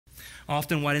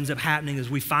Often what ends up happening is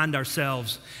we find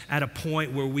ourselves at a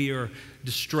point where we are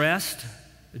distressed,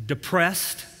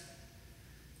 depressed.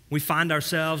 We find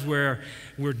ourselves where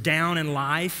we're down in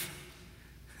life.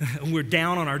 We're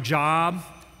down on our job,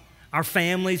 our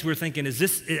families. We're thinking,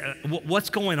 what's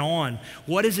going on?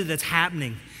 What is it that's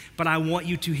happening? But I want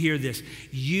you to hear this.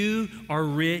 You are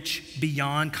rich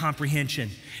beyond comprehension.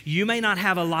 You may not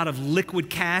have a lot of liquid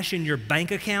cash in your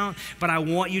bank account, but I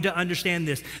want you to understand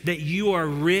this, that you are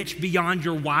rich beyond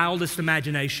your wildest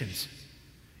imaginations.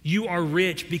 You are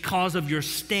rich because of your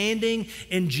standing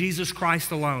in Jesus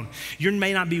Christ alone. You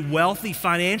may not be wealthy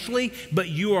financially, but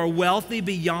you are wealthy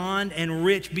beyond and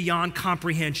rich beyond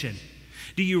comprehension.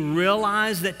 Do you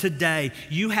realize that today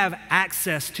you have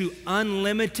access to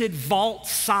unlimited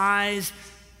vault-size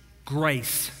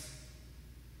grace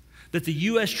that the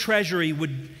U.S. Treasury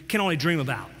can only dream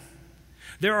about?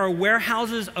 There are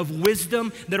warehouses of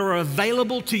wisdom that are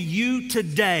available to you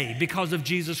today because of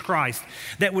Jesus Christ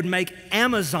that would make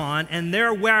Amazon and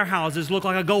their warehouses look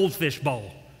like a goldfish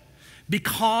bowl.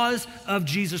 Because of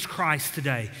Jesus Christ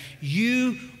today,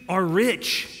 you are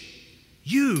rich.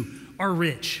 You are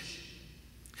rich.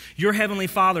 Your Heavenly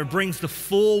Father brings the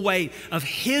full weight of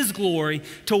His glory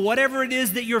to whatever it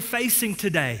is that you're facing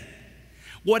today.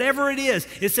 Whatever it is,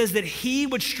 it says that He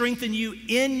would strengthen you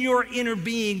in your inner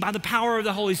being by the power of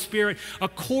the Holy Spirit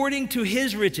according to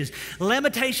His riches.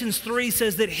 Lamentations 3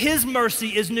 says that His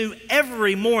mercy is new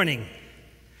every morning.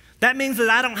 That means that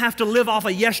I don't have to live off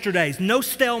of yesterday's. No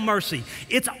stale mercy.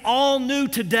 It's all new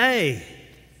today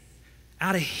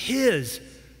out of His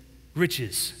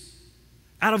riches.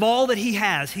 Out of all that He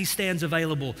has, He stands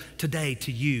available today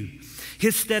to you.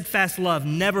 His steadfast love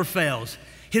never fails.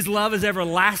 His love is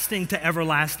everlasting to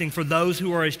everlasting for those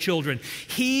who are His children.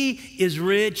 He is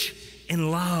rich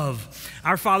in love.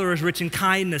 Our Father is rich in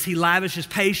kindness. He lavishes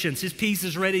patience. His peace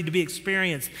is ready to be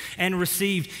experienced and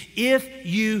received. If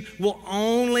you will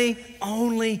only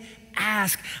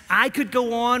ask. I could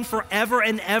go on forever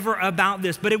and ever about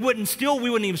this, but we wouldn't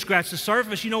even scratch the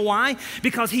surface. You know why?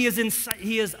 Because He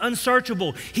is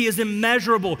unsearchable. He is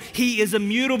immeasurable. He is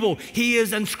immutable. He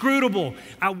is inscrutable.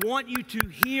 I want you to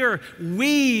hear,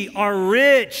 we are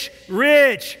rich,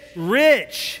 rich,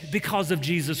 rich because of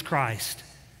Jesus Christ.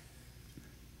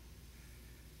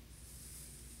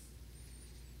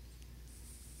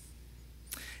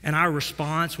 And our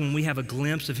response when we have a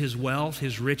glimpse of His wealth,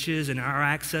 His riches, and our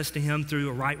access to Him through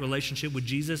a right relationship with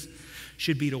Jesus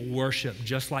should be to worship,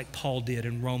 just like Paul did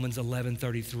in Romans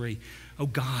 11:33. Oh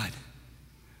God,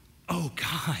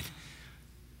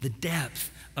 the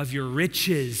depth of your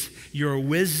riches, your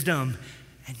wisdom,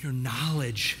 and your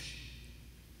knowledge.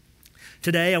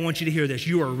 Today, I want you to hear this.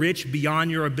 You are rich beyond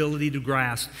your ability to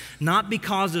grasp, not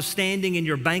because of standing in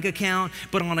your bank account,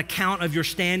 but on account of your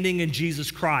standing in Jesus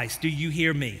Christ. Do you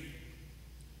hear me?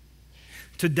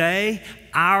 Today,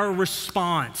 our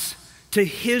response to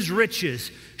His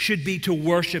riches should be to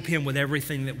worship Him with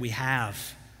everything that we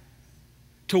have.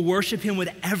 To worship Him with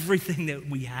everything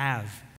that we have.